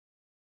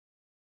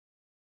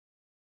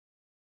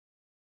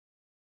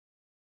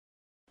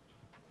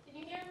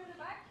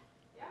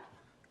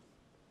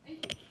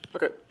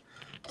Okay,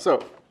 so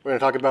we're going to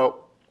talk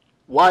about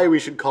why we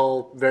should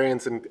call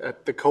variance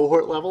at the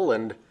cohort level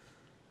and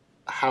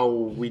how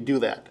we do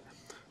that.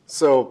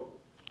 So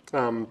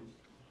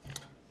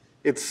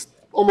it's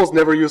almost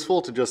never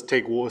useful to just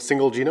take a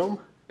single genome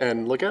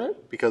and look at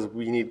it because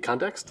we need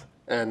context.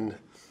 And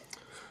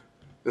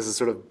this is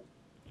sort of,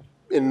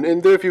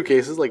 there are a few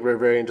cases like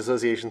variant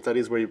association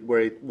studies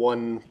where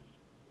one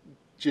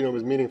genome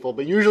is meaningful,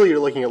 but usually you're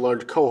looking at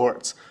large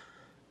cohorts.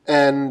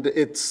 And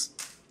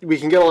we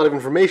can get a lot of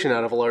information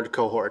out of a large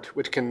cohort,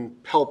 which can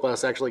help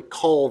us actually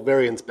call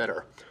variants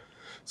better.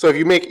 So if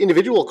you make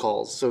individual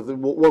calls, so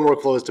one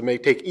workflow is to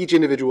take each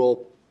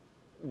individual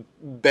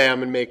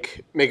BAM and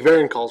make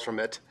variant calls from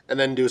it, and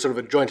then do sort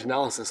of a joint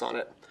analysis on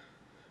it.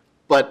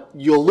 But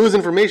you'll lose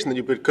information that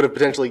you could have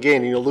potentially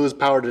gained, and you'll lose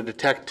power to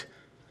detect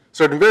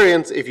certain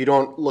variants if you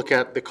don't look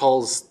at the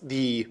calls,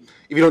 if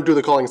you don't do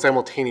the calling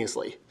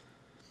simultaneously.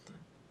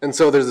 And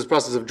so there's this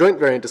process of joint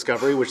variant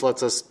discovery, which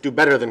lets us do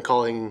better than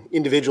calling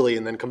individually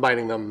and then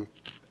combining them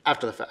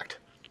after the fact.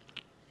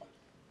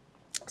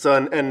 So,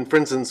 and for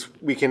instance,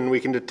 we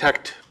can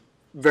detect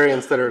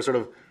variants that are sort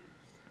of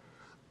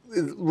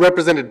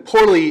represented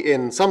poorly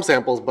in some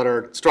samples, but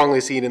are strongly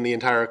seen in the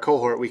entire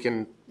cohort. We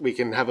can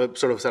have a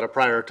sort of set up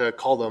prior to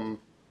call them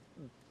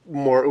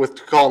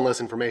with call less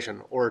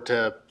information, or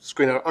to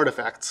screen out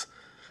artifacts.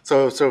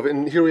 So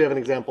here we have an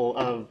example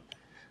of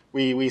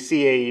we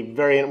see a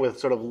variant with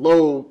sort of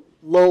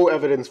low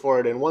evidence for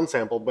it in one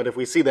sample, but if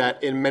we see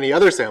that in many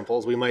other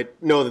samples, we might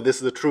know that this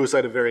is a true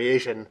site of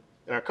variation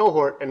in our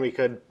cohort, and we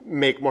could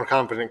make more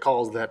confident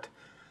calls that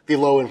the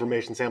low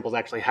information samples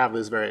actually have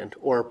this variant,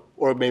 or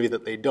maybe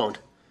that they don't.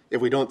 If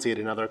we don't see it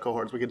in other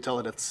cohorts, we could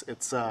tell that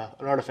it's an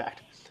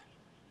artifact.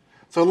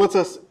 So it lets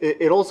us,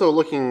 it also,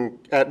 looking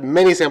at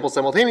many samples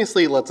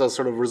simultaneously, lets us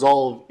sort of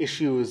resolve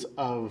issues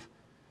of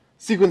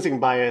sequencing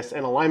bias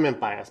and alignment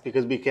bias,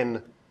 because we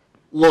can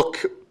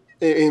look,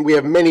 and we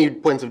have many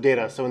points of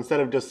data. So instead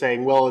of just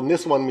saying, well, in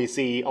this one we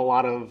see a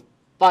lot of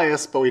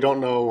bias, but we don't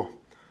know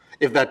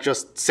if that's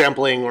just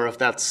sampling or if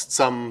that's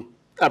some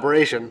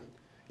aberration.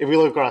 If we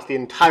look across the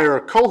entire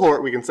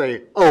cohort, we can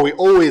say, oh, we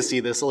always see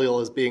this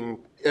allele as being,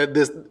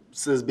 this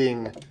is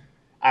being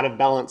out of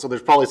balance. So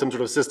there's probably some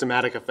sort of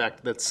systematic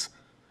effect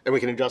and we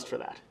can adjust for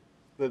that.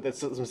 That's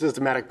some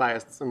systematic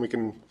bias, and we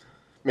can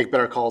make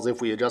better calls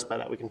if we adjust by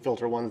that. We can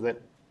filter ones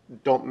that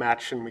don't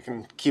match, and we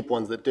can keep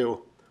ones that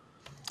do.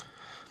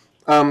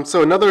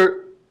 So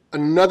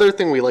another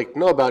thing we like to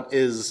know about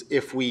is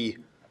if we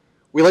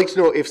like to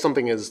know if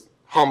something is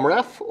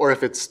hom-ref or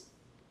if it's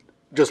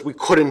just we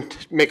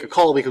couldn't make a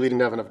call because we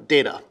didn't have enough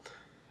data.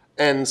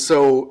 And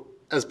so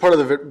as part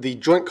of the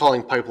joint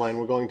calling pipeline,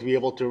 we're going to be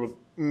able to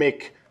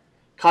make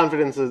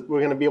confidences, we're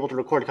going to be able to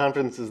record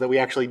confidences that we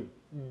actually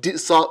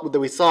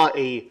saw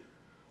a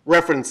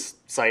reference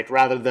site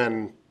rather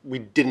than we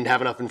didn't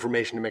have enough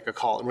information to make a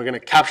call. And we're going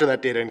to capture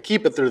that data and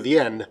keep it through the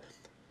end.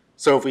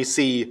 So if we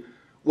see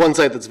one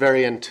site that's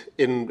variant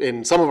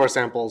in some of our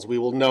samples, we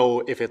will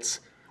know if it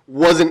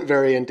wasn't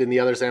variant in the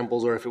other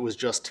samples, or if it was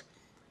just,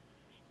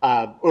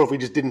 or if we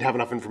just didn't have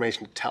enough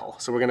information to tell.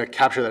 So we're going to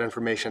capture that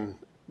information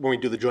when we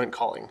do the joint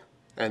calling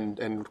and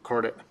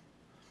record it.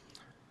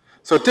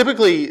 So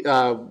typically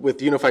with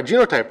the unified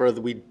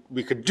genotyper,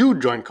 we could do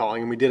joint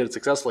calling, and we did it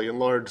successfully in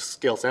large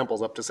scale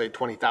samples up to say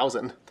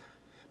 20,000.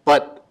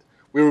 But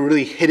we were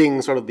really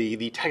hitting sort of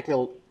the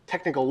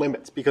technical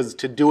limits, because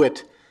to do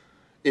it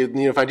in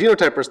the unified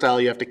genotyper style,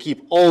 you have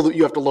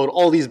to load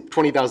all these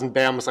 20,000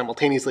 BAMs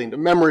simultaneously into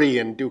memory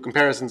and do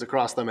comparisons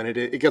across them, and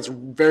it gets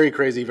very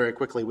crazy very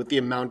quickly with the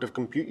amount of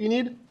compute you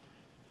need.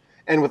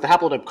 And with the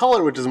haplotype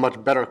caller, which is a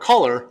much better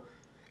caller,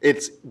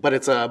 but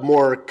it's a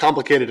more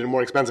complicated and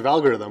more expensive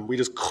algorithm. We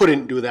just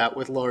couldn't do that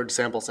with large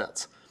sample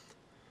sets.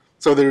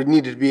 So there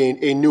needed to be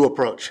a new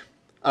approach.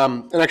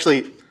 And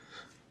actually,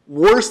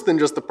 worse than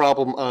just the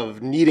problem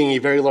of needing a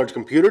very large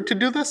computer to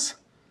do this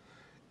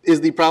is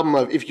the problem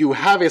of if you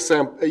have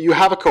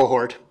a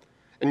cohort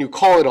and you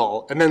call it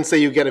all, and then say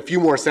you get a few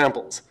more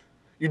samples,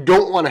 you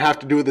don't want to have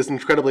to do this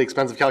incredibly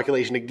expensive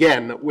calculation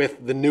again with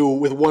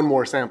one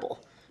more sample.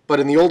 But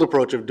in the old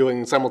approach of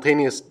doing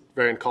simultaneous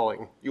variant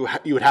calling, you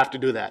would have to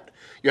do that.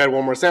 You had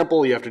one more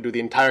sample, you have to do the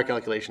entire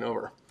calculation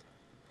over.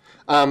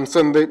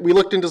 We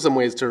looked into some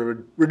ways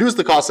to reduce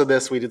the cost of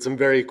this. We did some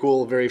very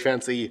cool, very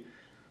fancy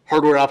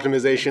hardware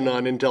optimization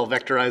on Intel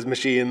vectorized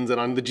machines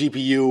and on the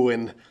GPU,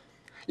 and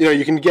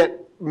you can get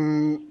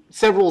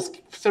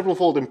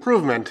several-fold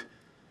improvement,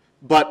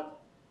 but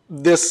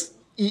this,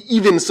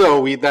 even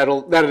so,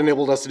 that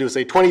enabled us to do,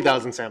 say,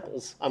 20,000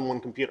 samples on one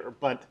computer,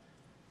 but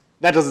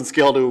that doesn't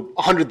scale to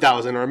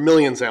 100,000 or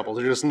 1,000,000 samples.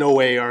 There's just no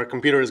way our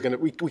computer is going to,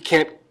 we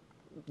can't,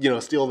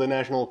 steal the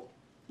National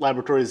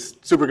Laboratory's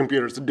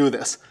supercomputers to do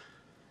this,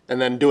 and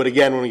then do it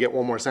again when we get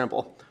one more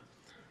sample.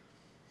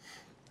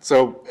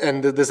 So,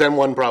 and this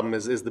M1 problem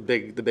is the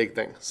big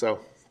thing.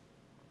 So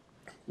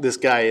this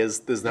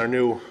is our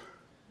new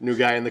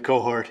guy in the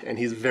cohort, and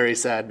he's very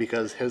sad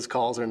because his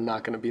calls are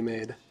not going to be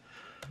made.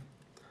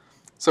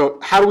 So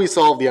how do we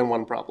solve the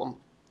N1 problem?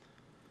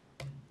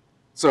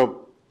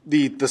 So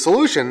the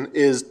solution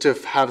is to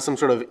have some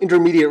sort of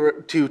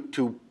intermediate,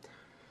 to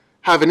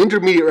have an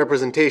intermediate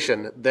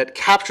representation that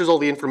captures all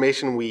the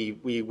information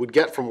we would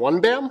get from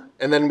one BAM,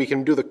 and then we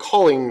can do the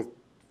calling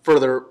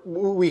further.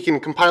 We can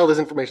compile this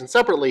information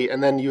separately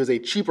and then use a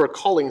cheaper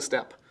calling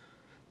step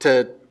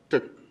to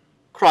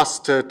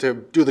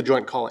do the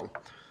joint calling.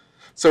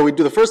 So we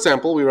do the first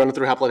sample, we run it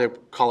through haplotype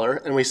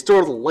caller, and we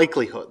store the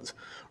likelihoods.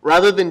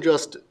 Rather than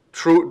just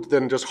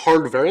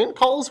hard variant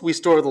calls, we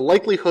store the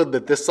likelihood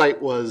that this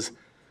site was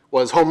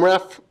home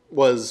ref,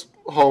 was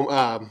home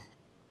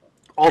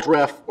alt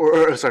ref,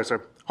 or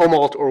home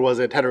alt, or was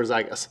it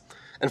heterozygous?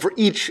 And for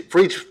each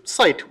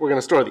site, we're going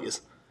to store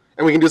these,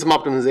 and we can do some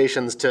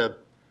optimizations to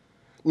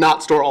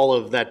not store all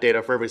of that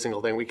data for every single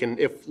thing. We can,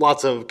 if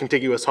lots of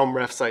contiguous home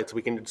ref sites,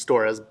 we can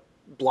store as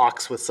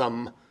blocks with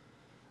some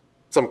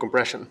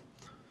compression.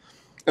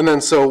 And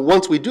then so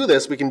once we do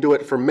this, we can do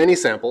it for many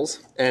samples,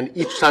 and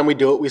each time we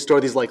do it, we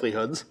store these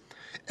likelihoods.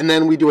 And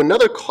then we do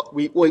another,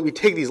 we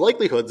take these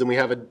likelihoods and we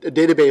have a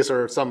database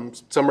or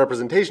some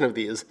representation of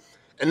these,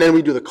 and then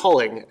we do the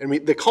calling. And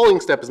the calling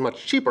step is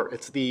much cheaper.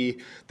 It's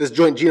this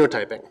joint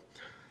genotyping.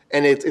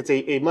 And it's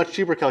a much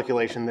cheaper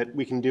calculation that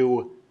we can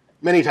do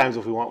many times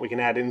if we want. We can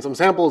add in some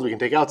samples, we can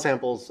take out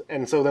samples,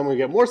 and so then when we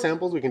get more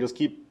samples, we can just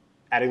keep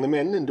adding them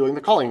in and doing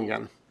the calling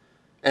again.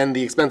 And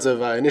the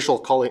expensive initial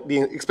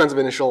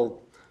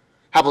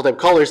haplotype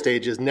caller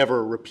stage is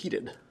never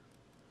repeated.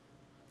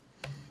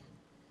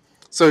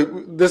 So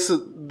this is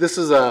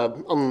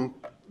the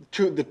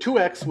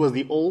 2x was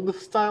the old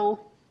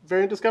style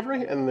variant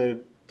discovery, and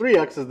the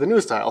 3x is the new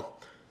style.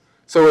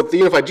 So with the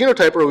unified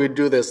genotyper, we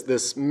do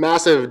this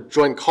massive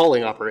joint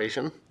calling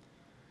operation,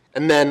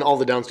 and then all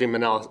the downstream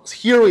analysis.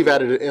 Here we've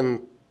added,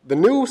 in the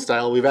new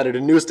style, we've added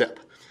a new step.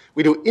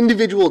 We do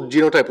individual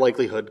genotype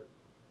likelihood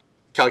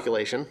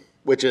calculation,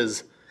 which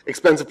is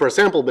expensive per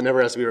sample but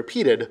never has to be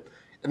repeated.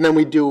 And then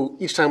we do,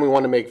 each time we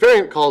want to make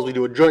variant calls, we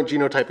do a joint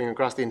genotyping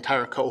across the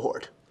entire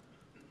cohort.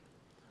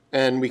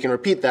 And we can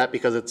repeat that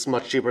because it's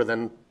much cheaper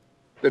than,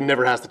 it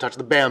never has to touch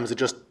the BAMs, it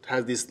just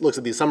has looks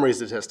at these summary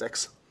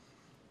statistics.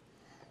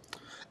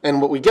 And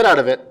what we get out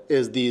of it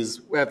is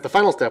at the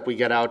final step, we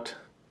get out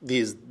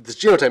this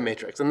genotype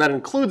matrix, and that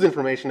includes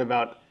information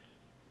about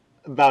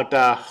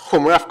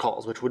home ref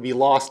calls, which would be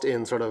lost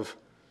in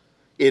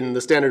in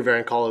the standard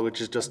variant caller, which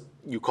is just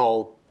you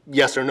call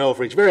yes or no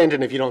for each variant,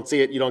 and if you don't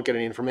see it, you don't get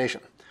any information.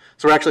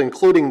 So we're actually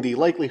including the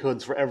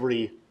likelihoods for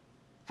every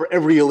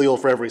allele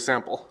for every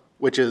sample,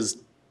 which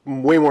is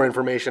way more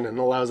information and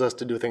allows us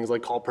to do things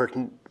like call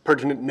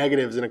pertinent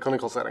negatives in a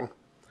clinical setting.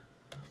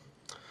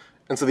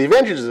 And so the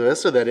advantages of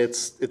this are that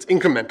it's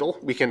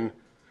incremental. We can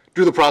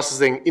do the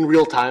processing in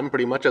real time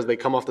pretty much as they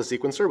come off the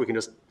sequencer. We can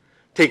just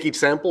take each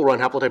sample, run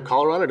haplotype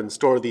caller on it, and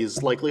store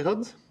these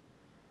likelihoods.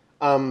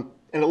 And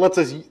it lets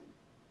us,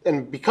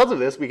 and because of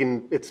this,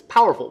 it's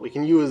powerful. We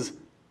can use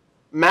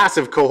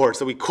massive cohorts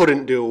that we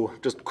couldn't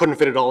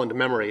fit it all into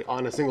memory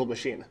on a single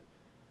machine.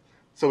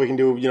 So we can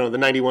do, the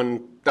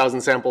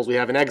 91,000 samples we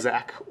have in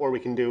EXAC, or we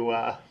can do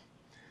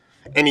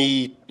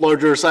any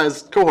larger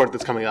sized cohort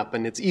that's coming up,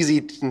 and it's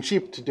easy and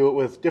cheap to do it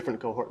with different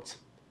cohorts.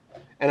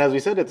 And as we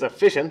said, it's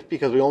efficient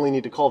because we only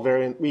need to call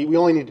we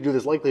only need to do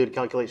this likelihood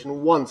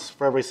calculation once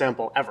for every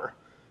sample ever.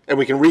 And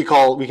we can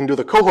do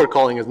the cohort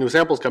calling as new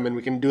samples come in,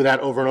 we can do that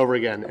over and over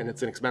again, and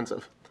it's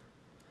inexpensive.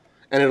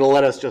 And it'll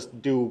let us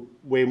just do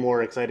way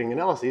more exciting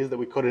analyses that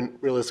we couldn't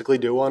realistically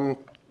do on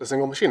a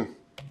single machine.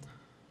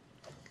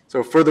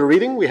 So further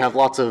reading, we have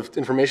lots of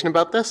information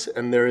about this,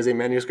 and there is a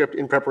manuscript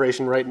in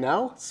preparation right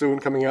now,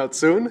 coming out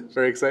soon,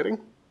 very exciting.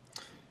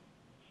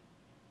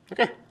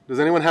 Okay, does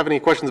anyone have any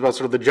questions about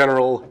the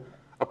general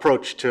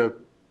approach to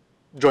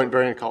joint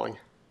variant calling?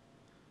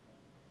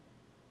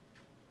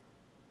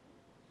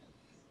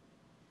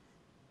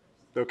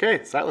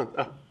 Okay, silent.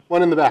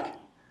 One in the back.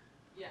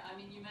 Yeah,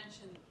 you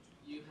mentioned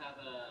you have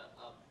a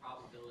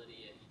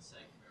probability at each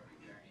site for every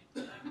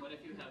variant. What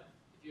if you have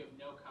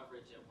no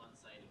coverage at one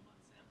site in one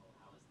sample?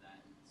 How is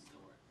that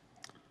stored?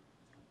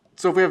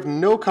 So if we have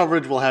no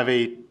coverage, we'll have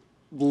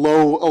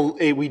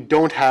we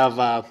don't have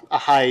a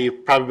high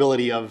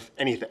probability of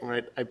anything,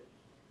 right?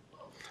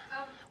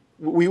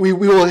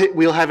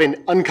 We'll have an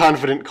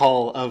unconfident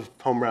call of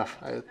home ref.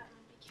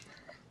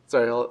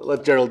 Sorry, I'll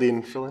let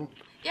Geraldine fill in.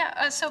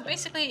 Yeah, so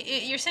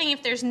basically you're saying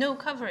if there's no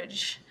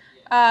coverage,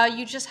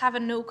 you just have a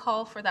no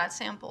call for that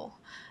sample.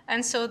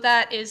 And so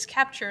that is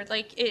captured,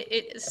 like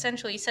it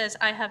essentially says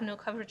I have no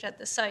coverage at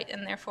the site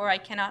and therefore I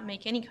cannot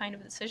make any kind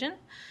of decision.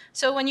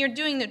 So when you're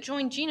doing the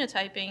joint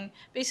genotyping,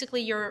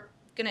 basically you're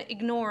going to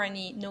ignore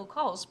any no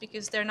calls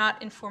because they're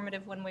not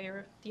informative one way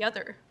or the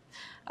other.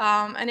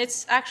 And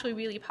it's actually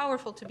really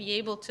powerful to be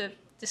able to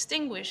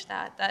distinguish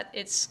that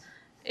it's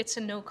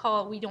a no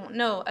call, we don't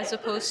know, as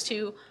opposed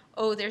to,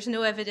 oh, there's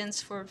no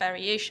evidence for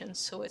variations,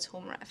 so it's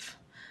home ref.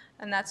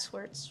 And that's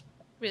where it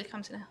really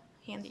comes in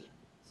handy.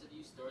 So do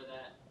you store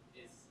that,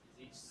 is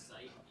each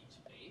site each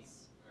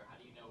base, or how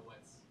do you know what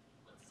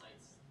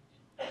sites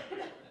in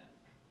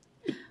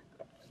that?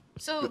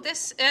 So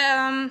this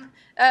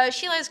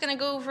Sheila is going to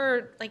go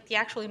over like the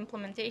actual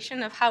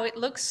implementation of how it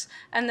looks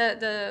and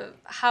the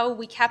how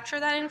we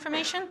capture that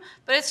information.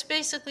 But it's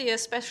basically a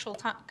special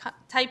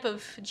type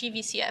of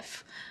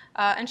GVCF,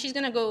 and she's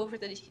going to go over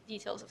the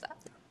details of that.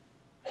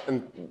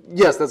 And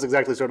yes, that's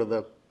exactly sort of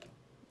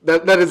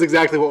that is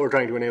exactly what we're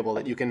trying to enable.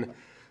 That you can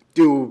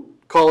do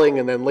calling,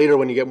 and then later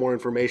when you get more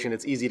information,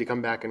 it's easy to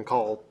come back and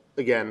call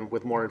again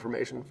with more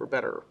information for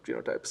better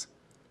genotypes.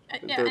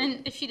 Yeah,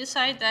 and if you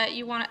decide that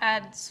you want to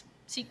add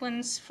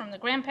sequence from the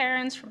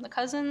grandparents, from the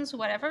cousins,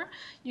 whatever,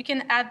 you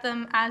can add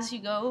them as you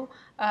go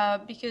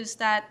because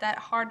that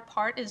hard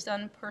part is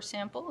done per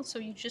sample. So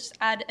you just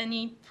add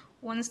any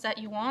ones that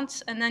you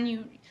want, and then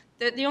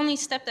the only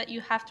step that you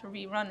have to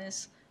rerun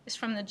is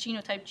from the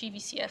genotype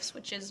GVCFs,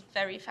 which is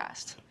very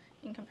fast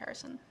in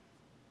comparison.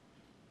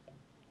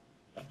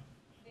 When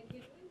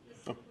you're doing the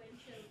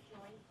sequential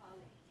join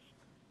calling,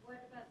 what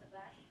about the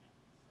batch effect?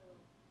 So,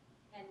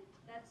 and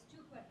that's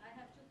I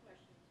have two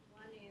questions.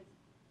 One is,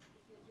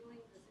 if you're doing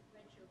the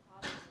sequential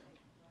calling,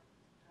 like what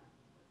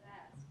was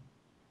asked,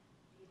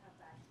 do you have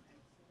batch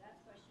effects? So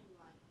that's question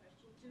one.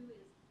 Question two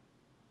is,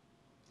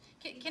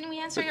 Can we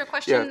answer your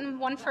question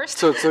one first?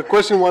 So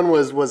question one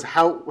was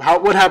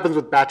what happens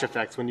with batch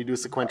effects when you do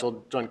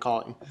sequential joint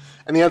calling?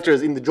 And the answer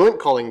is, in the joint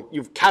calling,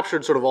 you've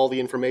captured sort of all the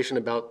information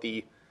about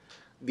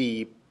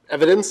the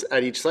evidence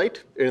at each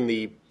site in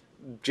the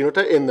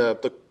genotype, in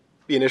the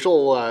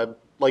initial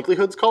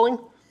likelihoods calling,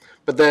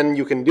 but then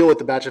you can deal with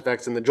the batch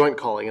effects in the joint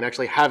calling, and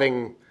actually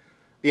having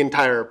the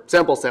entire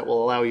sample set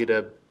will allow you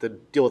to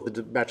deal with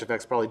the batch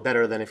effects probably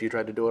better than if you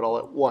tried to do it all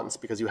at once,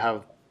 because you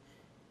have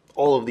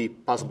all of the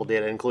possible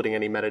data, including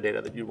any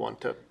metadata that you want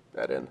to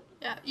add in.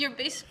 Yeah, you're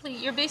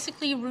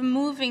basically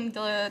removing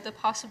the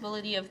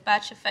possibility of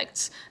batch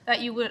effects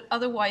that you would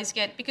otherwise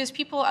get, because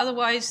people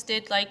otherwise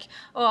did like,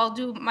 oh, I'll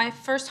do my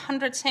first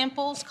 100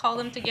 samples, call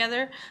them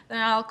together,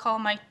 then I'll call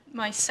my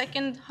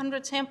second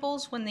 100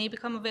 samples when they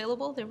become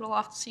available, they roll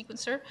off the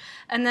sequencer,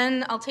 and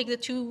then I'll take the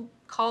two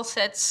call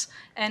sets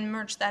and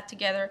merge that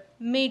together.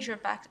 Major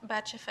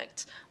batch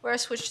effects.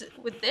 Whereas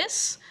with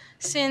this,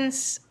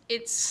 since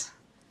it's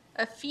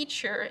a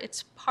feature,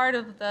 it's part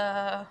of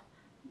the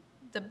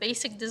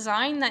basic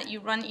design that you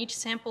run each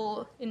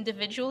sample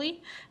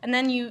individually, and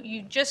then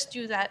you just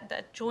do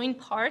that join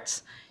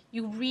parts,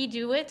 you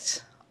redo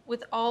it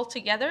with all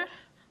the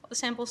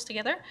samples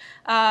together,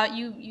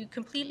 you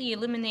completely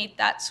eliminate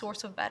that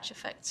source of batch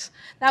effects.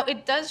 Now,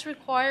 it does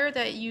require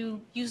that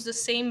you use the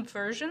same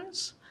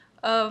versions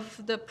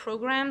of the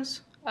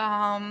programs.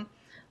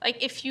 Like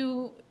if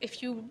you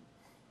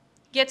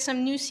get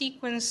some new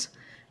sequence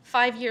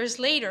 5 years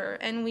later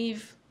and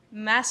we've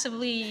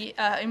massively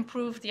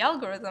improved the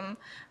algorithm,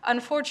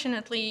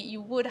 unfortunately, you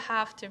would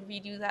have to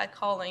redo that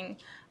calling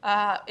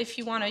if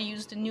you want to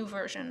use the new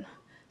version.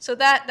 So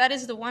that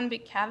is the one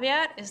big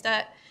caveat, is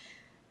that,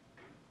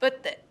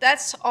 but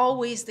that's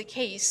always the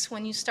case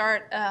when you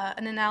start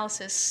an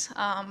analysis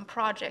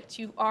project.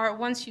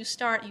 Once you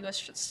start, you are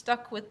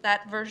stuck with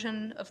that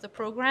version of the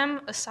program,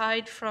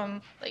 aside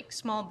from like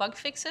small bug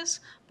fixes,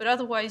 but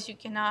otherwise you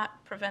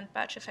cannot prevent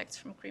batch effects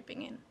from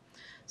creeping in.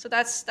 So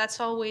that's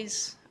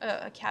always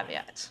a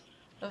caveat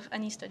of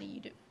any study you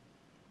do.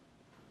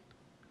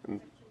 question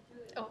two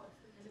is, Oh. what's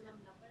the minimum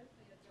number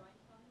for your join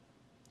calling?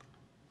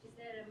 Is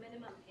there a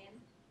minimum n?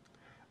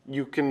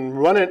 You can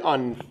run it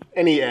on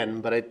any n,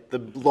 but the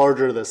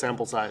larger the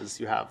sample size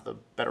you have, the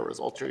better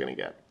results you're going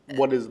to get.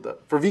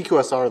 For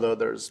VQSR though,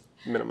 there's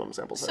minimum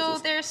sample sizes. So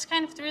there's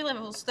kind of 3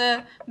 levels.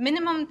 The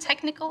minimum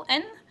technical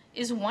n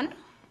is 1.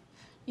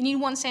 You need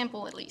 1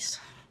 sample at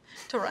least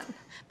to run,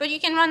 but you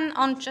can run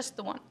on just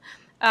the one.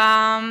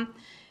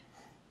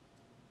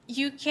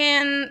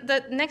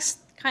 The next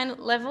kind of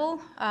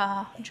level,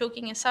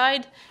 joking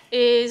aside,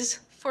 is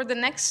for the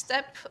next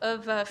step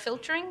of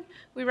filtering,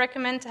 we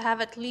recommend to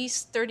have at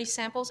least 30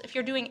 samples. If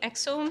you're doing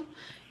exome,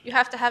 you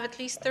have to have at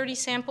least 30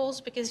 samples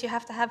because you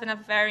have to have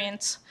enough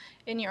variance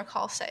in your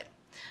call set.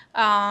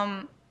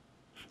 And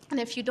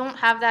if you don't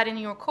have that in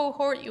your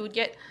cohort, you would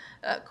get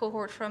a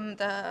cohort from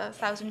the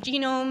 1,000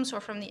 genomes or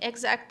from the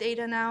GATK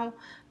data now.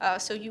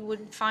 So you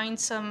would find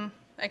some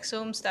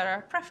exomes that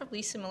are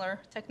preferably similar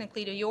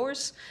technically to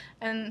yours,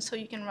 and so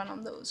you can run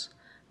on those.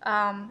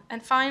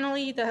 And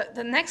finally,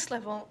 the next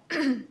level,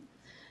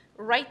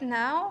 right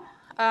now,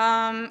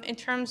 in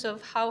terms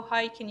of how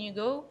high can you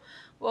go,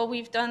 well,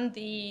 we've done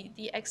the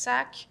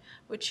GATK,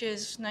 which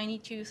is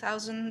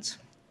 92,000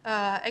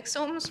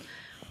 exomes.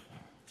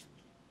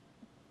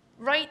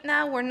 Right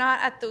now, we're not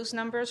at those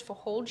numbers for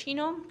whole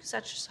genome, because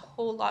that's just a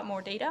whole lot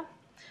more data.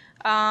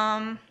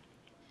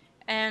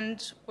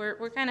 And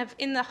we're kind of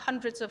in the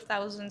hundreds of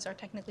thousands are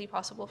technically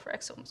possible for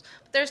exomes.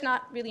 But there's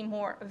not really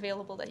more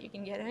available that you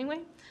can get anyway.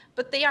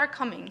 But they are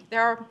coming.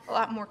 There are a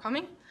lot more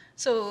coming.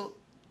 So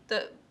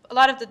a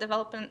lot of the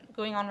development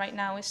going on right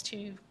now is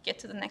to get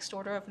to the next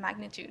order of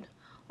magnitude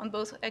on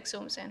both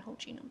exomes and whole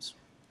genomes.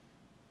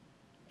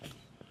 That's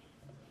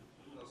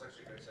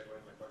actually a great segue.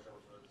 My question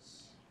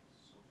was,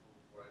 so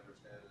from what I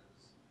understand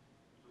is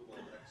doable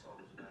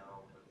exomes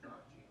now, but not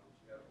genomes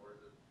yet, or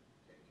is it,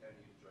 can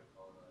you use joint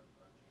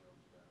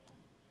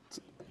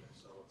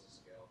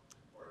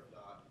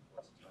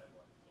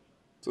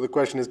So the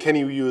question is, can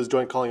you use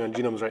joint calling on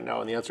genomes right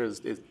now? And the answer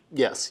is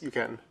yes, you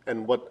can.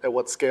 And at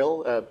what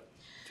scale?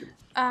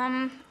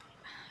 I'm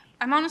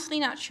honestly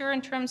not sure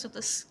in terms of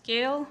the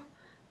scale.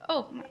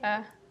 Oh,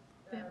 yeah.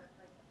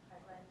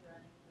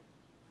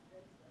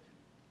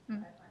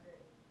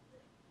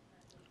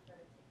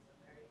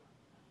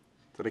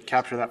 So to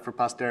capture that for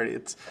posterity,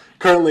 it's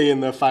currently in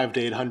the 500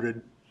 to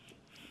 800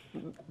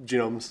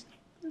 genomes,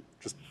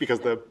 just because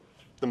the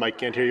mic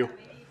can't hear you.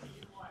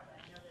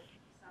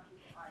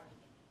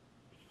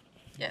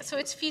 Yeah, so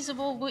it's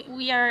feasible.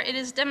 It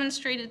is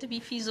demonstrated to be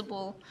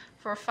feasible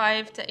for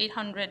 500 to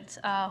 800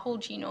 whole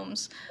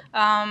genomes.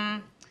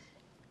 And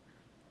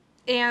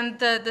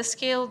the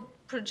scale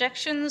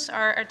projections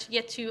are to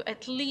get to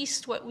at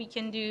least what we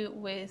can do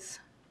with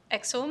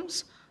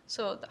exomes,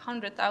 so the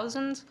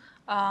 100,000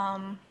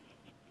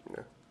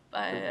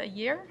 by a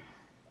year.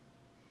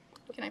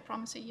 Can I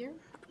promise a year?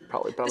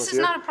 Probably promise This is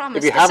you. not a promise.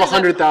 If you This have is a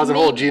 100,000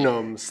 whole maybe.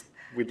 genomes,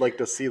 we'd like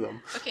to see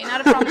them. Okay, not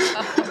a promise.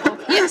 Oh,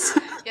 yes,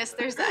 yes,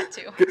 there's that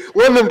too.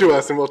 Lend them to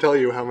us, and we'll tell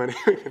you how many.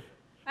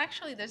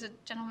 Actually, there's a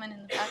gentleman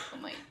in the back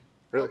who might.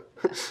 Really?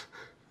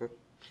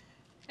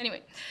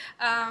 Anyway,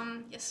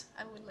 yes,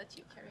 I will let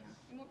you carry on.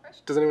 Any more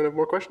questions? Does anyone have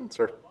more questions?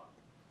 Or?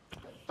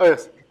 Oh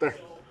yes, there.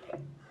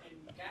 In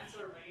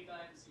cancer, many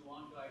times you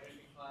want to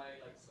identify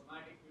like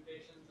somatic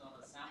mutations on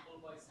a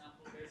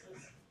sample-by-sample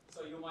basis.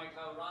 So you might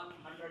have run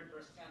 100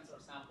 breast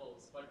cancer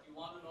samples, but you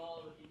want to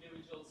know the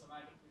individual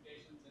somatic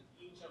mutations in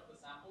each of the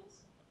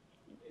samples.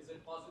 Is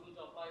it possible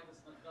to apply this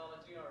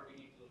methodology, or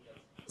we need to look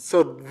at it?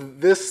 So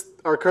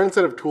our current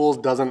set of tools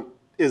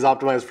is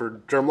optimized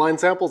for germline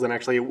samples, and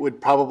actually it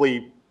would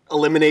probably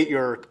eliminate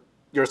your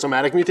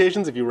somatic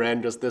mutations if you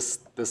ran just this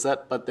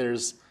set. But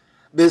there's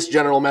this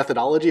general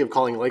methodology of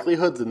calling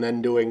likelihoods and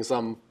then doing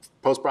some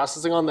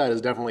post-processing on that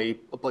is definitely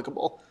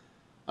applicable.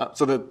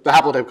 So the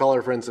haplotype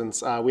caller, for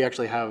instance, we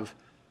actually have.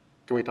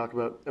 Can we talk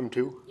about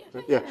M2?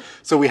 Yeah.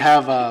 So we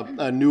have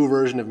a new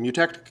version of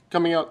Mutect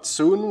coming out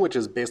soon, which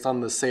is based on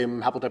the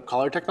same haplotype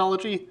caller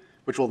technology,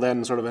 which will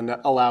then sort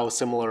of allow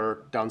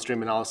similar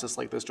downstream analysis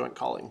like this joint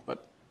calling,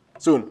 but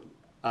soon.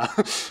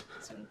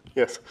 Soon.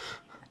 Yes.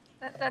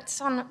 That's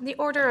on the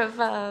order of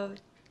a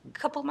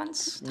couple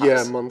months. Tops.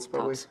 Yeah, months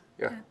probably. Tops.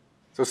 Yeah.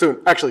 So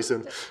soon, actually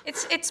soon.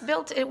 It's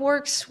built. It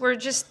works.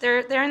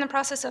 They're in the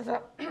process of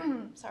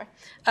sorry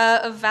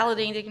of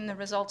validating the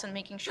results and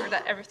making sure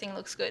that everything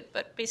looks good.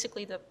 But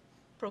basically, the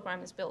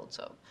program is built,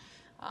 so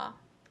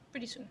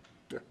pretty soon.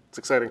 Yeah, it's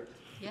exciting.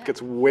 Yeah. It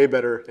gets way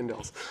better in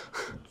Dells.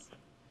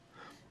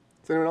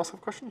 Does anyone else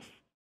have questions?